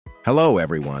Hello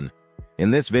everyone.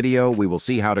 In this video, we will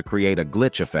see how to create a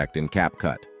glitch effect in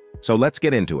CapCut. So let's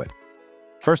get into it.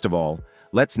 First of all,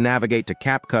 let's navigate to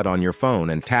CapCut on your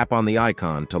phone and tap on the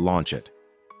icon to launch it.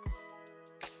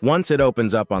 Once it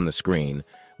opens up on the screen,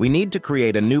 we need to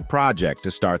create a new project to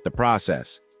start the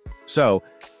process. So,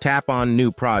 tap on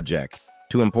New Project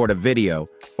to import a video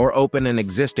or open an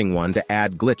existing one to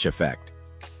add glitch effect.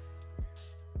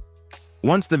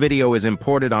 Once the video is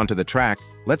imported onto the track,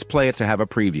 let's play it to have a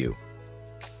preview.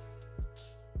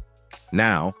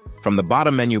 Now, from the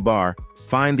bottom menu bar,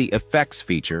 find the Effects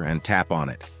feature and tap on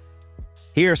it.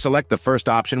 Here, select the first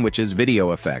option, which is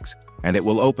Video Effects, and it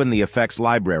will open the effects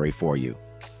library for you.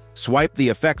 Swipe the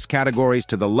effects categories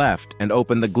to the left and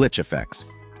open the glitch effects.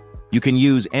 You can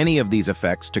use any of these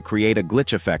effects to create a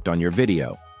glitch effect on your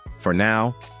video. For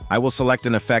now, I will select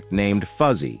an effect named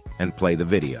Fuzzy and play the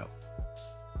video.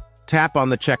 Tap on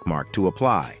the check mark to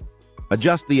apply.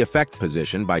 Adjust the effect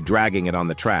position by dragging it on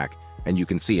the track, and you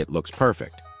can see it looks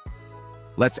perfect.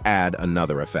 Let's add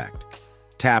another effect.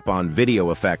 Tap on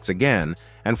Video Effects again,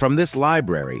 and from this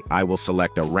library, I will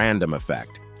select a random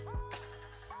effect.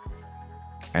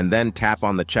 And then tap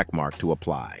on the check mark to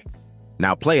apply.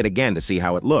 Now play it again to see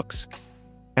how it looks.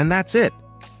 And that's it.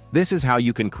 This is how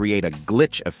you can create a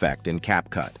glitch effect in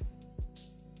CapCut.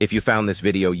 If you found this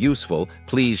video useful,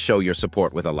 please show your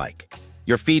support with a like.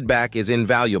 Your feedback is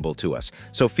invaluable to us,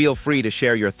 so feel free to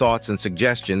share your thoughts and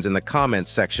suggestions in the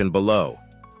comments section below.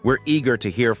 We're eager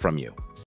to hear from you.